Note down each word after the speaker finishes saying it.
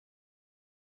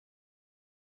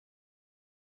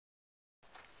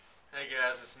Hey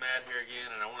guys, it's Matt here again,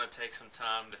 and I want to take some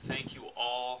time to thank you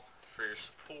all for your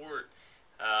support,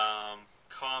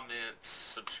 comments,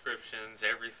 subscriptions,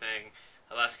 everything.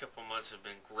 The last couple of months have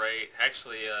been great.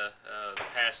 Actually, the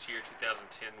past year,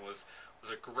 2010, was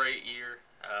a great year,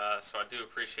 so I do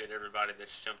appreciate everybody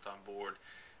that's jumped on board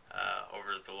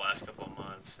over the last couple of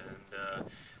months, and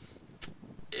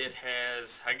it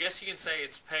has, I guess you can say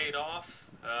it's paid off.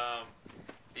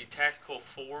 The Tactical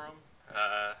Forum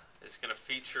is going to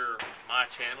feature my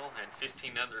channel and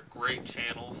 15 other great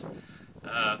channels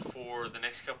for the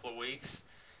next couple of weeks.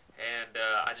 And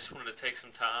I just wanted to take some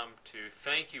time to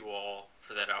thank you all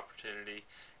for that opportunity,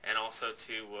 and also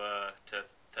to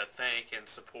thank and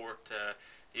support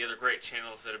the other great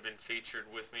channels that have been featured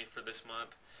with me for this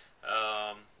month.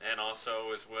 And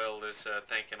also, as well as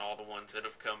thanking all the ones that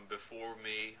have come before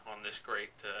me on this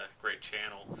great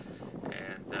channel,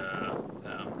 and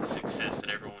the success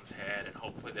that everyone's had, and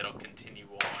hopefully that'll continue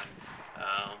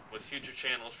on with future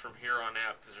channels from here on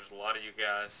out, because there's a lot of you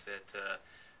guys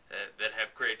that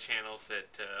have great channels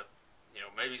that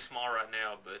maybe small right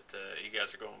now, but you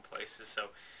guys are going places. So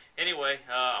anyway,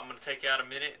 I'm going to take out a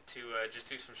minute to just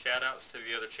do some shout outs to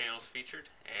the other channels featured,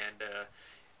 and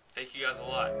thank you guys a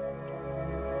lot.